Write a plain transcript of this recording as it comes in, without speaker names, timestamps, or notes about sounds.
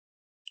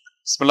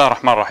Bismillah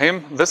ar-Rahman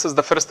ar-Rahim. This is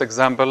the first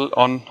example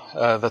on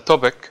the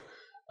topic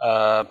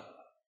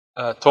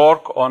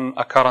torque on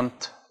a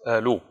current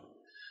loop.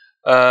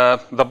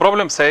 The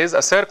problem says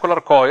a circular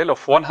coil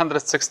of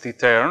 160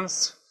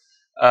 turns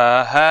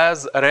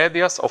has a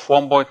radius of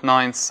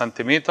 1.9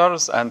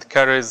 centimeters and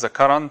carries a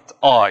current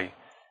I.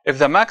 If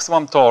the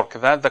maximum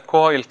torque that the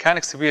coil can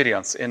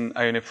experience in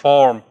a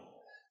uniform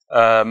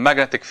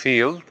magnetic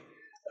field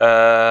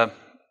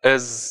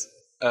is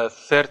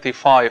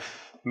 35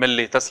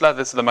 millitesla,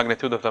 this is the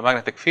magnitude of the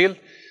magnetic field,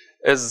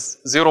 is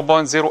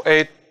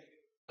 0.08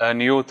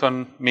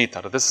 Newton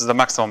meter. This is the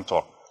maximum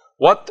torque.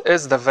 What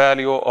is the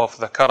value of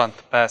the current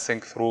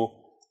passing through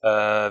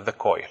the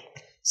coil?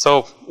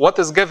 So what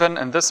is given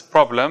in this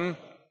problem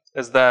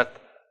is that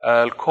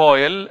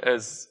coil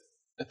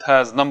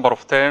has number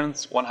of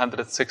turns,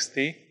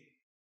 160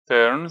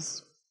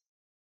 turns,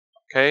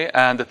 okay,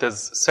 and it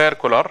is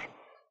circular.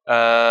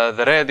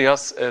 The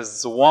radius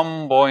is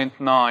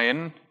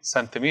 1.9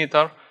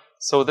 centimeter.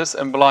 So this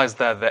implies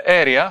that the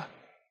area,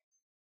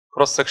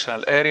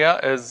 cross-sectional area,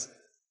 is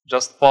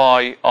just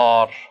pi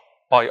r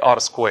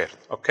squared,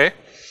 okay?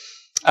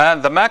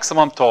 And the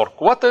maximum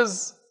torque. What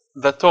is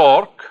the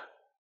torque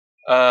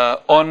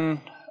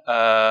on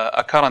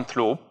a current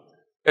loop?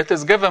 It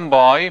is given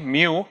by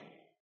mu,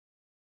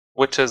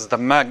 which is the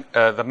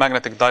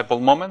magnetic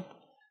dipole moment,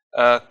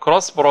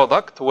 cross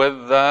product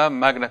with the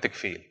magnetic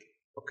field,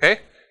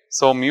 okay?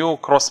 So mu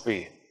cross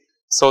B.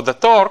 So the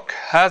torque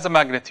has a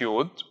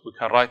magnitude. We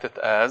can write it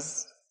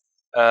as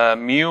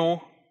mu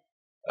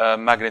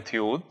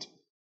magnitude,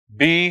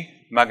 B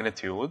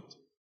magnitude,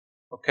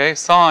 okay,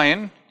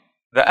 sine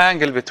the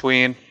angle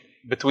between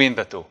the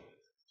two,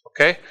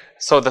 okay.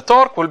 So the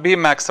torque will be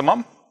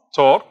maximum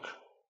torque.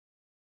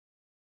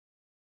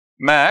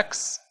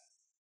 Max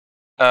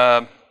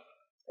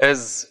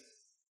is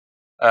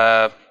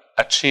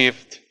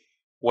achieved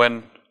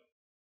when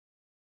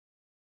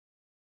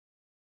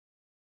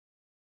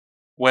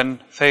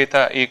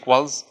theta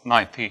equals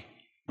 90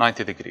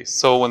 degrees.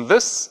 So when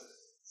this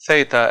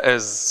theta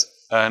is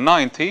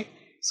 90,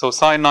 so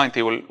sine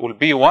 90 will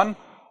be 1,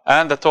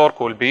 and the torque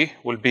will be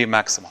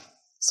maximum.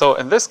 So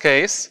in this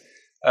case,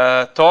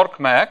 torque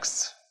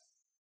max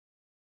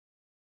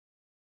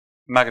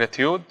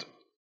magnitude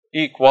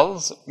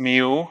equals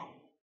mu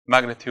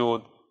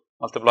magnitude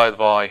multiplied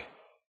by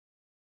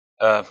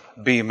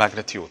B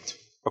magnitude.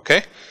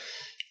 Okay.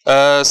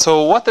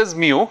 So what is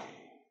mu?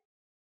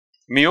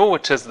 Mu,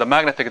 which is the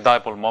magnetic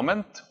dipole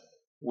moment,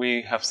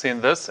 we have seen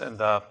this in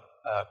the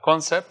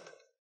concept.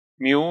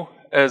 Mu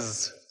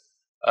is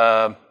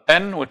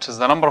N, which is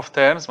the number of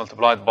turns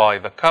multiplied by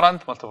the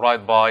current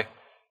multiplied by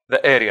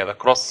the area, the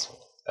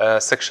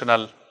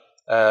cross-sectional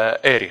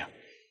area.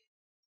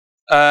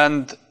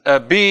 And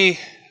B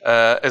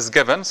is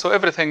given, so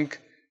everything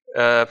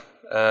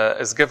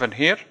is given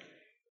here.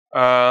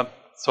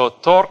 So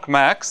torque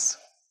max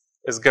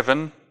is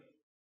given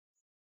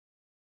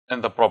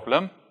in the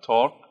problem.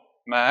 Torque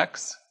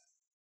max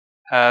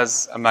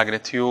has a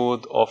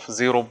magnitude of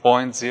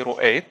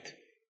 0.08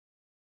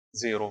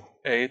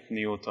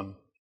 Newton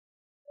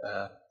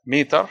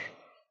meter,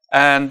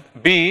 and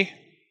B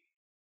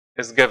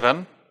is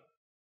given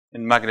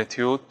in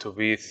magnitude to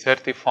be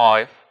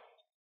 35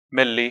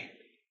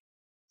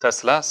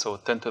 millitesla, so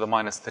 10 to the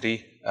minus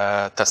 3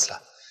 Tesla.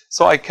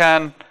 So I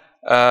can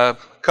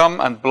come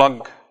and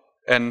plug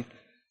in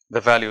the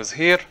values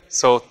here.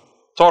 So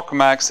torque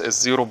max is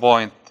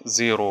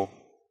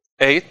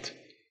 0.08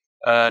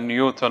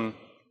 Newton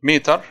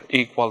meter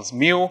equals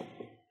mu.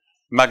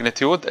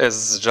 Magnitude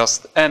is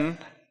just N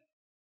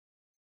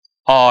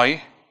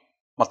I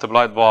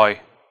multiplied by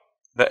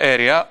the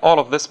area. All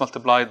of this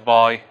multiplied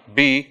by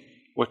B,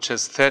 which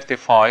is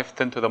 35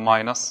 10 to the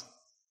minus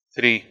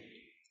 3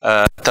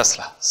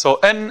 Tesla. So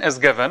N is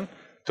given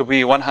to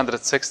be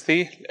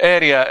 160.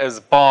 Area is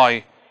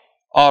pi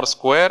r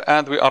square,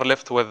 and we are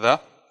left with the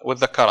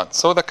current.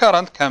 So the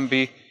current can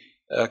be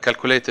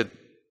calculated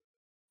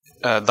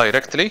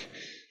directly.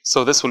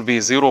 So this will be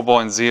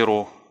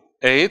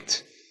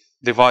 0.08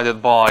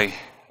 divided by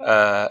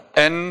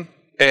N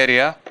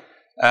area,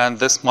 and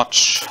this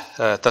much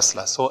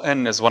Tesla. So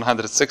N is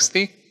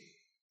 160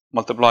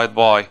 multiplied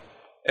by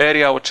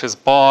area, which is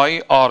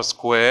pi r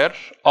square,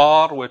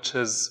 r which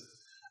is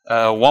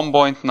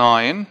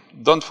 1.9.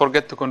 Don't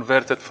forget to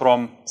convert it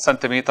from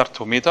centimeter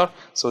to meter.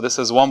 So this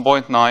is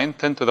 1.9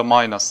 10 to the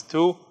minus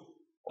 2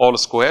 all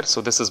square.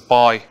 So this is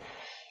pi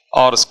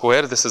r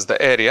square. This is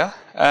the area,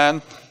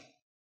 and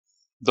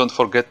don't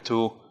forget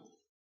to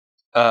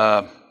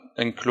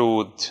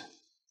include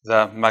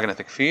the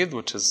magnetic field,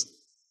 which is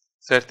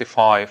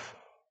 35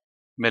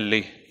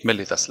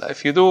 millitesla.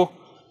 If you do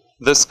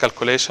this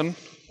calculation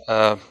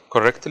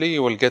correctly,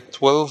 you will get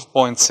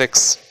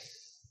 12.6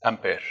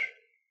 ampere.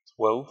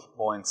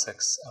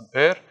 12.6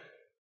 ampere.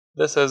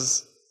 This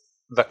is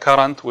the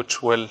current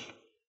which will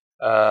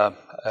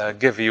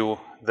give you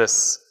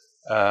this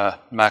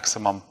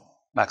maximum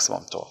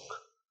torque.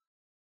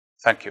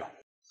 Thank you.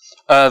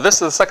 This is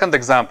the second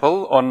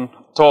example on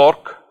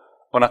torque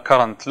on a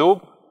current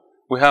loop.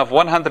 We have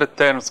 100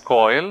 turns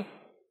coil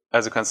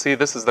as you can see,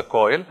 this is the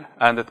coil,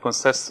 and it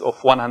consists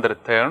of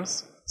 100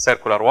 turns,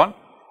 circular one,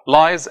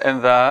 lies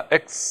in the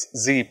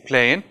XZ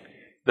plane.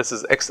 This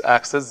is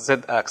X-axis,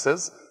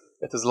 Z-axis.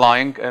 It is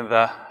lying in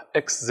the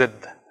XZ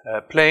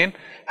plane,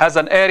 has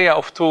an area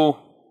of 2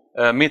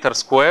 meter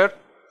square,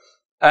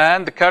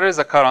 and carries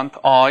a current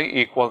I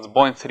equals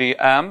 0.3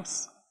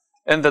 amps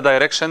in the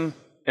direction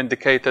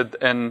indicated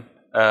in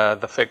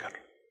the figure.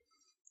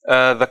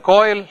 The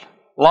coil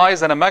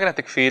lies in a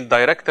magnetic field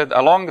directed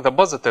along the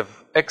positive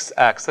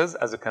X-axis,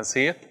 as you can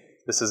see it.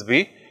 This is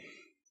B,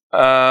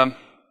 and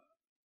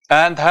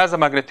has a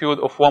magnitude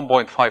of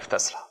 1.5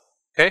 Tesla.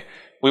 Okay,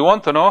 we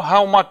want to know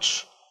how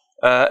much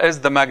is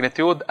the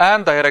magnitude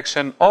and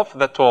direction of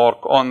the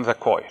torque on the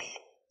coil.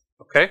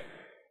 Okay,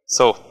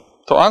 so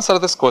to answer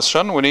this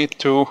question, we need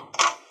to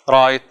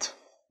write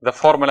the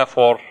formula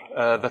for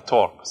the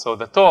torque. So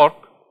the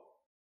torque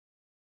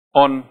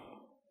on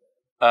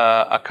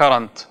a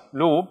current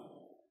loop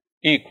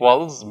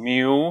equals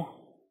mu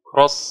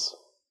cross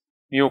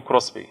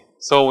B.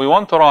 So we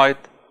want to write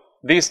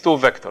these two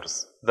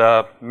vectors,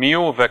 the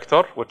mu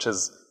vector, which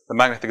is the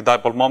magnetic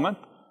dipole moment,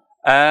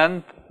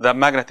 and the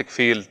magnetic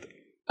field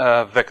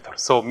vector.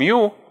 So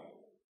mu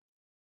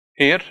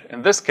here,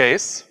 in this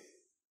case,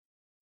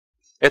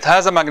 it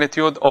has a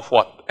magnitude of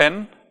what?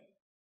 N,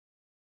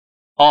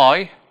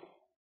 I,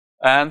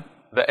 and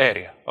the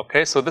area.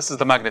 Okay, so this is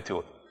the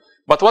magnitude.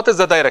 But what is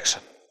the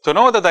direction? To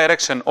know the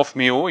direction of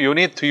mu, you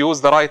need to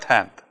use the right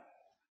hand.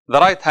 The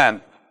right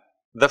hand,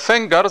 the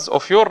fingers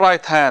of your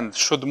right hand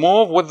should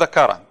move with the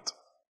current.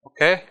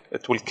 Okay,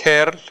 it will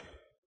curl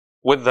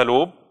with the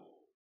loop,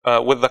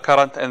 with the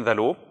current in the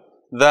loop.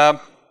 The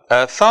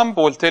thumb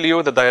will tell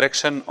you the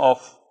direction of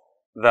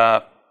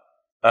the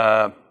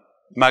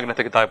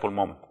magnetic dipole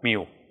moment,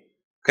 mu.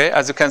 Okay,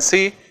 as you can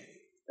see,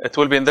 it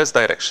will be in this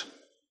direction,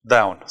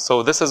 down.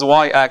 So this is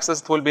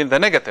y-axis, it will be in the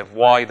negative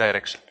y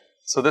direction.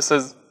 So this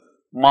is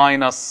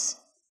minus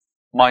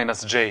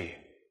j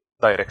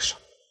direction.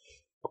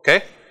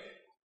 Okay,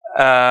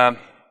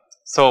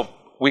 so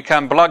we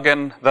can plug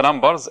in the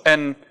numbers.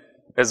 N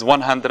is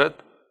 100,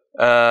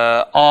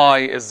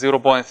 I is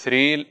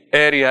 0.3,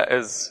 area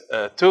is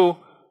 2.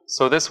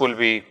 So this will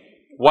be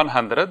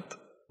 100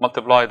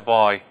 multiplied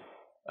by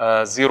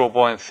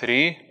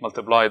 0.3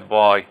 multiplied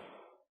by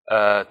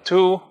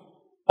 2.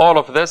 All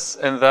of this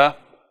in the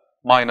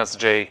minus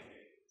j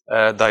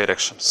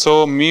direction.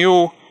 So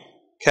mu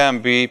can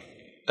be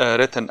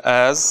written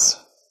as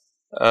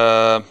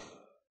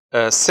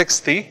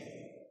 60.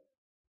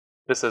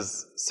 This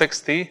is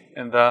 60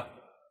 in the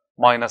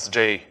minus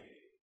j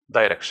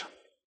direction.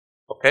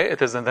 Okay,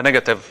 it is in the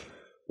negative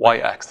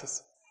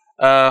y-axis.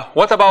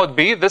 What about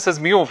B? This is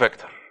mu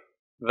vector,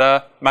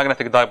 the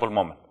magnetic dipole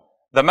moment.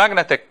 The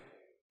magnetic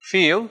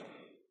field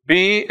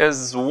B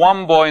is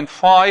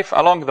 1.5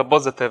 along the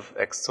positive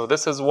x. So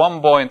this is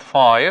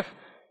 1.5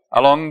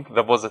 along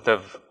the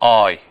positive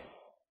I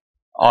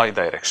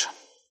direction.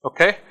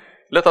 Okay,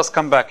 let us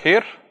come back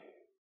here.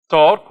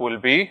 Torque will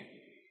be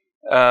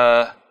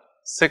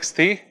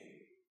 60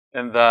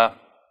 in the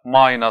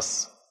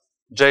minus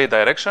j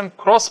direction,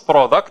 cross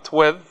product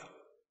with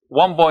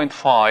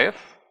 1.5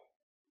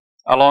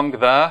 along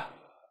the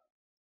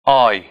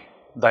I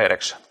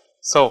direction.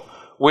 So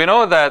we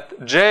know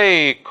that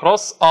j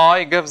cross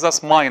I gives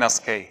us minus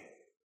k,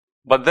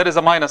 but there is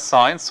a minus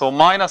sign, so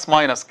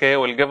minus k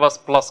will give us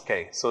plus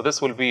k. So this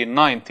will be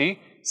 90,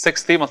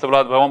 60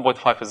 multiplied by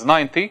 1.5 is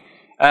 90,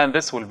 and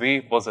this will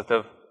be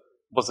positive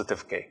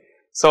k.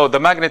 So the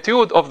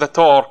magnitude of the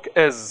torque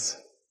is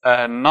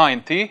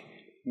 90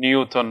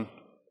 Newton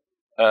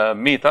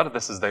meter,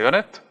 this is the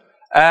unit,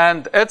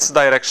 and its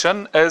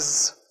direction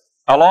is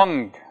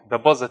along the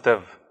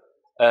positive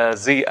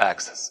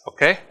z-axis.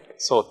 Okay,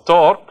 so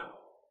torque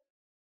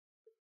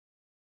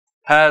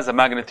has a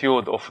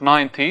magnitude of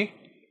 90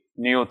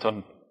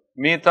 Newton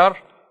meter,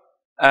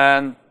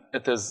 and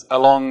it is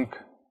along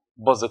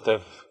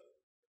positive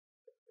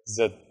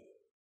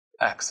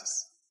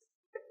z-axis.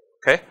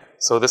 Okay,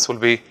 so this will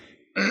be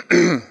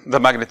the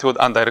magnitude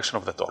and direction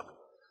of the torque.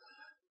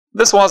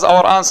 This was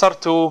our answer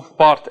to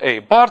part A.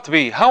 Part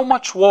B, how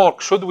much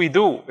work should we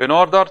do in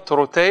order to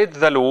rotate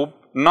the loop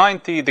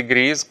 90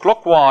 degrees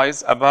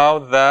clockwise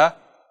about the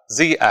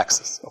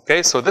z-axis?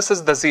 Okay, so this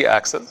is the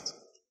z-axis,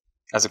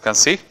 as you can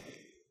see.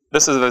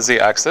 This is the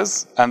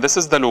z-axis, and this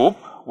is the loop.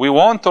 We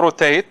want to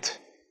rotate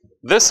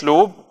this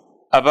loop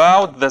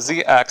about the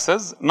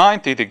z-axis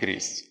 90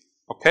 degrees.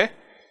 Okay,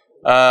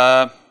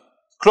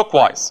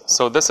 clockwise.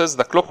 So this is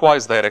the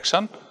clockwise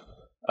direction.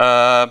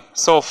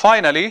 So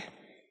finally,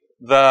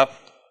 the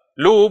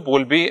loop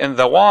will be in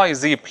the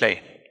YZ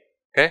plane.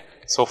 Okay,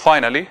 so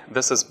finally,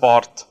 this is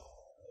part,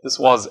 this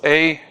was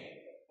A,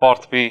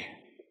 part B.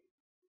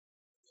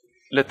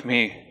 Let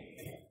me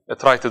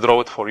try to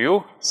draw it for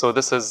you. So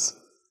this is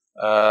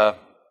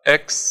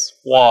X,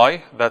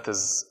 Y, that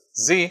is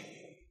Z.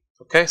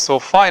 Okay, so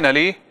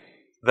finally,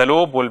 the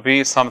loop will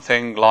be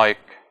something like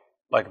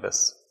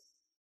this.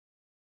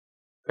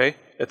 Okay,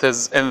 it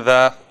is in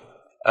the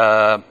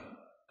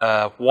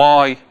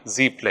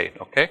YZ plane.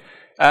 Okay,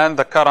 and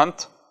the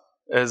current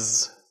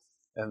is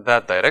in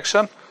that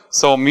direction.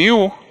 So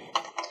mu,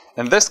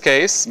 in this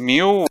case,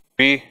 mu will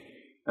be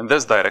in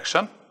this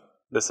direction.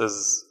 This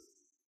is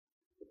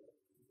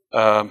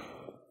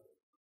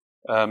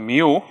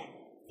mu,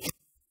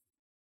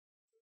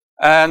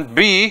 and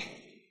B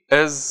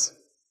is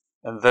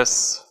in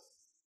this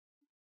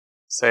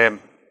same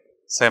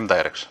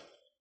direction.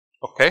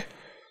 Okay,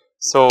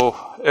 so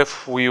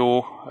if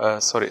you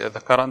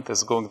the current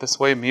is going this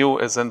way, mu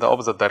is in the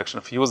opposite direction.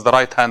 If you use the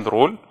right hand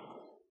rule,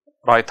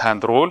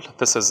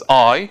 this is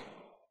I.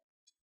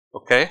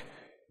 Okay,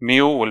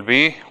 mu will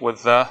be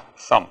with the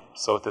thumb,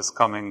 so it is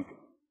coming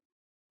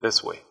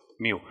this way,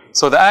 mu.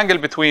 So the angle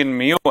between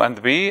mu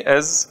and B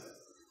is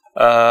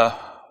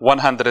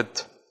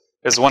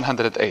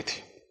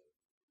 180.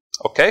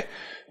 Okay,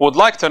 would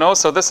like to know,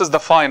 so this is the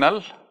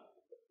final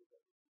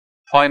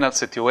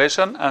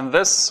situation, and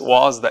this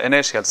was the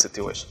initial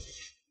situation.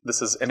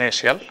 This is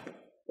initial.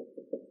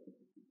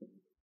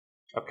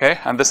 Okay,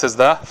 and this is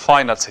the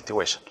final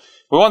situation.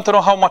 We want to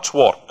know how much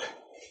work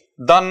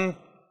done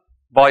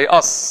by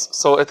us.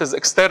 So it is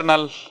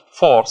external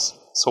force.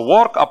 So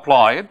work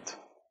applied,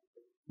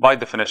 by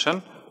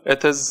definition,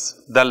 it is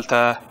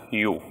delta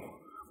U,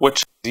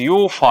 which is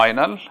U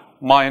final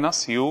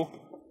minus U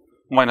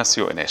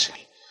initial.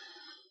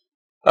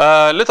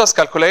 Let us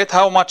calculate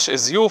how much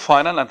is U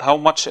final and how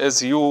much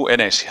is U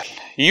initial.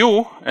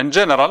 U in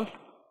general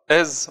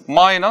is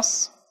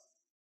minus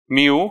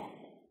mu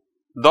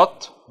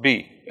dot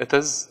B. It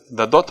is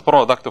the dot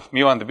product of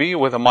mu and B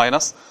with a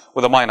minus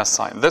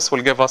sign. This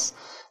will give us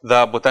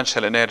the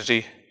potential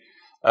energy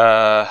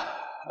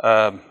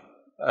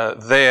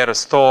there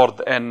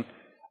stored in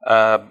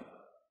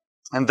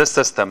this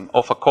system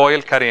of a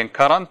coil carrying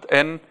current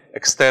in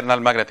external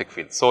magnetic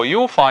field. So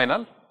U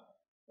final,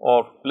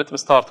 or let me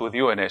start with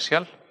U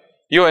initial.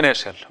 U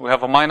initial, we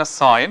have a minus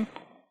sign,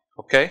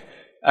 okay,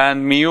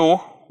 and mu,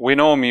 we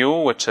know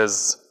mu, which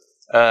is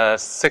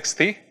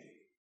 60,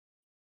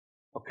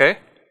 okay,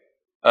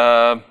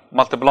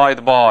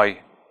 multiplied by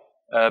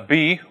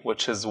B,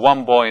 which is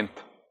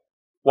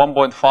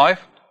 1.5,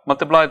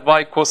 multiplied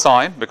by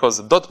cosine, because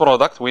the dot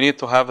product, we need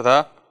to have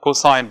the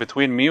cosine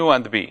between mu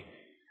and B.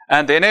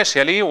 And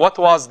initially, what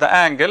was the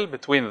angle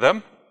between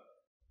them?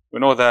 We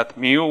know that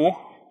mu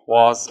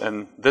was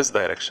in this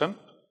direction,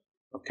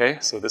 okay,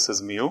 so this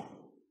is mu,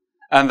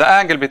 and the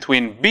angle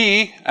between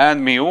B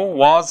and mu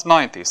was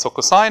 90. So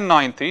cosine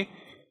 90,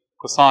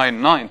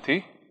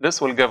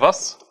 this will give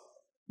us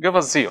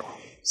 0.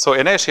 So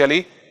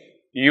initially,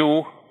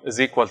 U is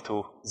equal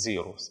to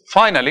 0.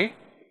 Finally,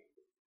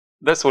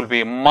 this will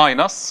be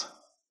minus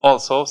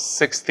also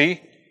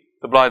 60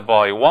 multiplied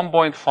by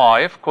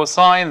 1.5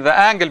 cosine the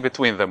angle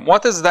between them.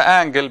 What is the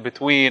angle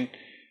between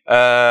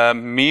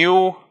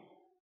mu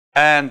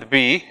and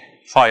B?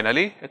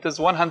 Finally, it is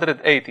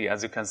 180,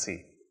 as you can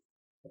see.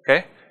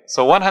 Okay,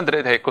 so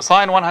 180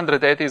 cosine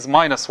 180 is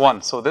minus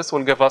 1. So this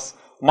will give us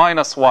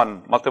minus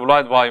 1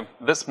 multiplied by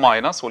this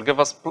minus will give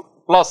us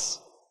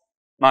plus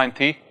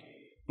 90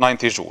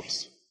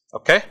 joules.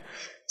 Okay,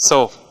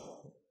 so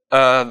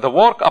the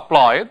work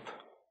applied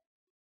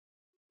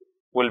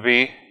will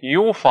be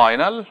U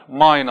final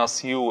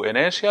minus U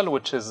initial,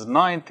 which is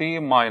 90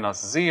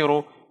 minus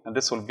 0, and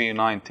this will be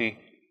 90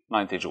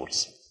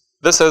 joules.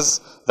 This is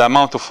the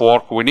amount of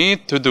work we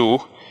need to do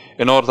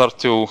in order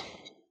to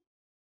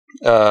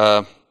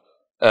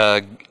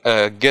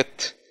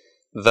get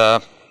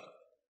the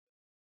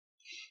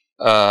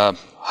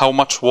how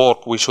much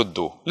work we should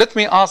do. Let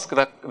me ask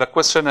the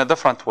question a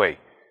different way.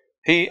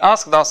 He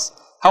asked us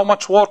how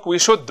much work we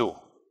should do.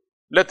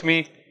 Let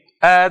me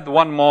add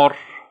one more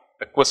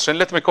question.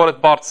 Let me call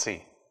it part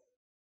C.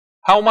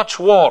 How much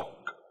work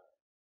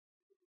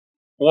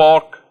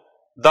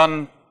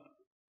done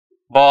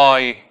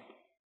by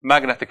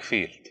magnetic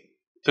field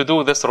to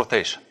do this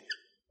rotation?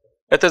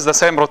 It is the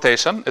same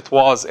rotation. It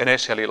was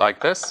initially like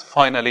this.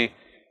 Finally,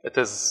 it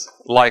is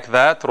like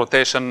that.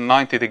 Rotation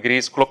 90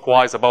 degrees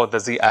clockwise about the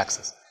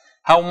z-axis.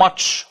 How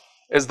much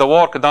is the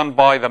work done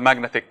by the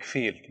magnetic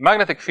field?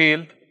 Magnetic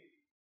field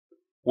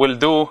will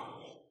do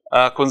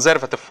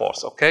conservative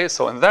force. Okay,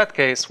 so in that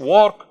case,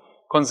 work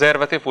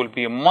conservative will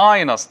be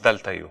minus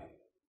delta U.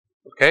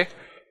 Okay,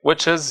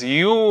 which is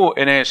U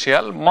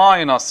initial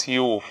minus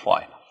U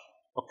final.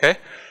 Okay,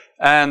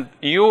 and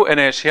U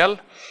initial,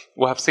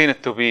 we have seen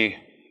it to be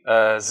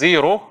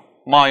 0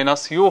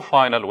 minus U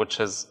final, which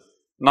is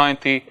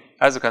 90.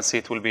 As you can see,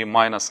 it will be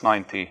minus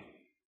 90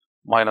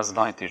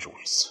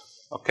 joules.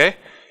 Okay,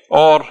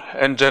 or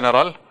in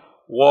general,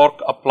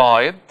 work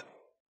applied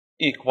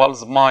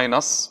equals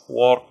minus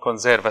work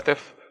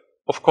conservative.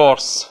 Of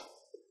course,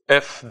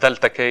 if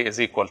delta K is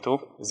equal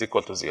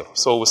to 0.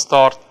 So we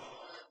start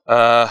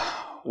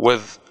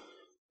with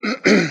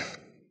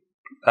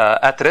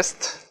at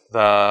rest.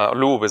 The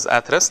loop is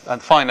at rest,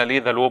 and finally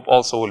the loop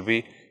also will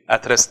be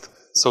at rest.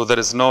 So there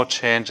is no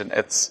change in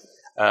its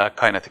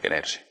kinetic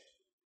energy.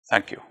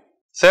 Thank you.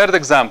 Third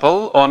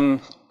example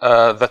on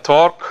the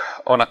torque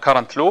on a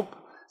current loop.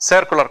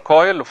 Circular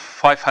coil of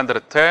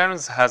 500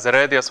 turns has a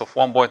radius of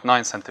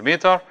 1.9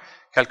 centimeter.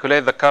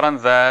 Calculate the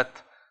current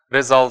that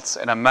results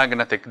in a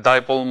magnetic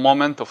dipole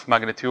moment of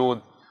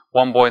magnitude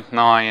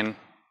 1.9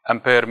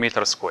 ampere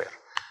meter square.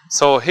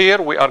 So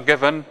here we are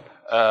given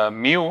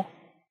mu.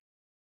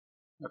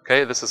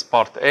 Okay, this is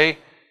part A.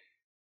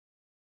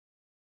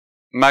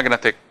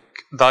 Magnetic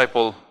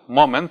dipole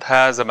moment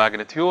has a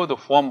magnitude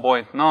of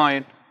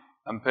 1.9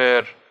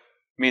 ampere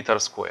meter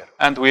square.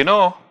 And we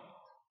know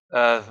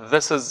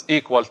this is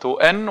equal to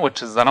n,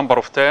 which is the number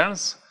of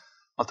turns,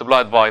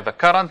 multiplied by the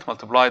current,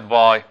 multiplied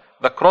by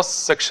the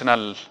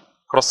cross-sectional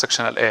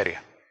area.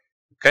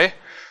 Okay?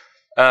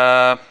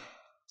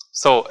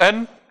 So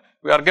n,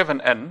 we are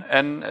given n.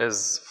 n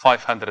is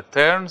 500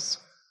 turns.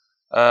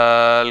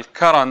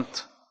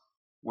 Current,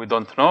 we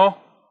don't know.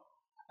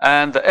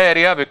 And the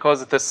area,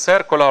 because it is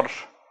circular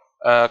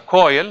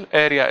coil,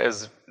 area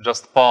is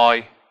just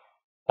pi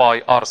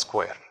r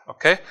square.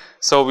 Okay?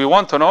 So we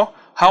want to know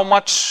how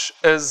much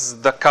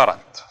is the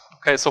current.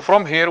 Okay, so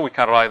from here we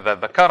can write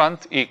that the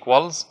current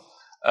equals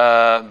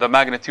the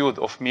magnitude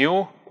of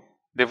mu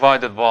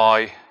divided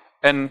by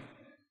n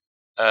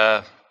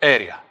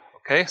area.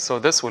 Okay, so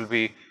this will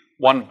be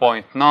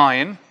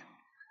 1.9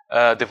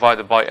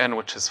 divided by n,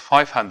 which is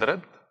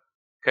 500.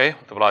 Okay,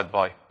 multiplied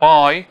by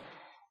pi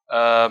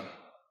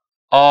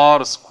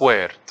r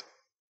squared.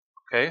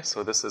 Okay,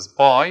 so this is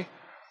pi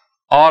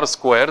r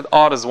squared.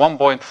 R is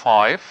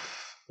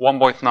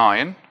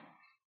 1.9.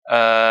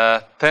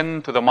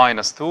 10 to the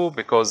minus 2,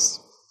 because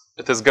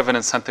it is given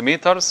in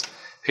centimeters.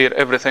 Here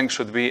everything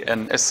should be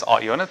in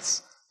SI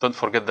units. Don't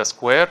forget the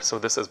square. So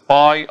this is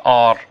pi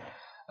r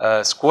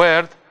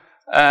squared.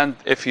 And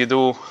if you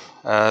do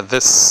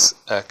this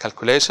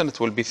calculation, it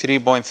will be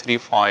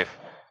 3.35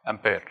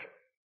 ampere.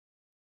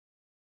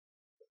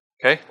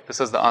 Okay, this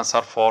is the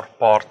answer for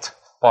part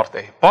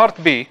A.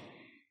 Part B,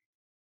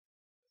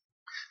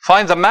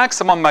 find the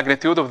maximum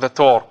magnitude of the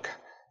torque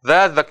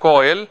that the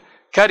coil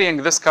carrying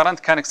this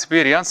current can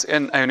experience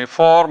in a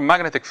uniform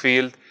magnetic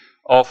field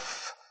of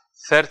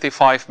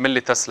 35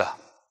 millitesla.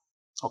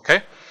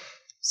 Okay,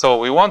 so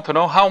we want to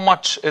know how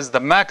much is the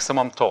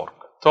maximum torque.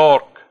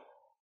 Torque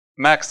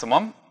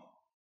maximum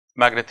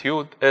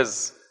magnitude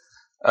is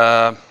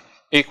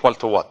equal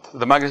to what?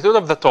 The magnitude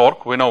of the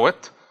torque, we know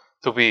it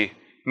to be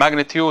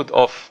magnitude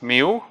of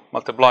mu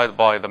multiplied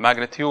by the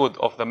magnitude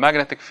of the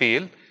magnetic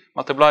field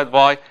multiplied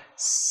by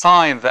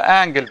sine the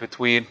angle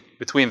between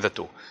the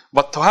two.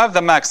 But to have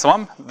the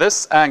maximum,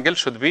 this angle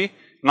should be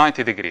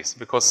 90 degrees,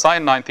 because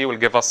sine 90 will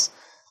give us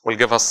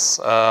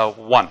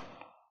 1.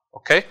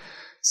 Okay,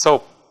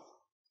 so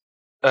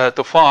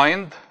to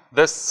find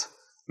this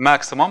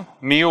maximum,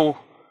 mu,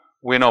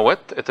 we know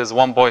it is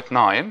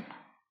 1.9.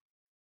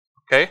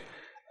 Okay,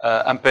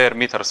 ampere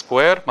meter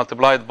square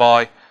multiplied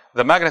by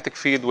the magnetic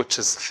field, which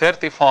is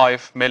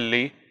 35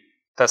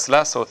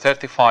 millitesla, so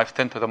 35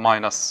 10 to the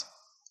minus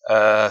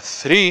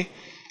 3,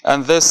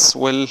 and this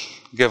will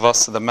give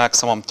us the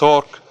maximum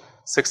torque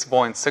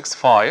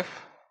 6.65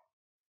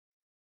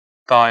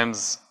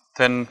 times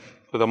 10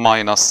 to the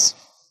minus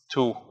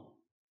 2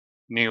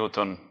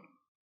 Newton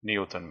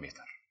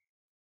meter.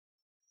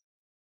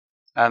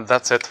 And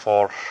that's it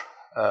for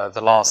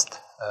the last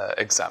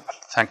example.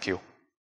 Thank you.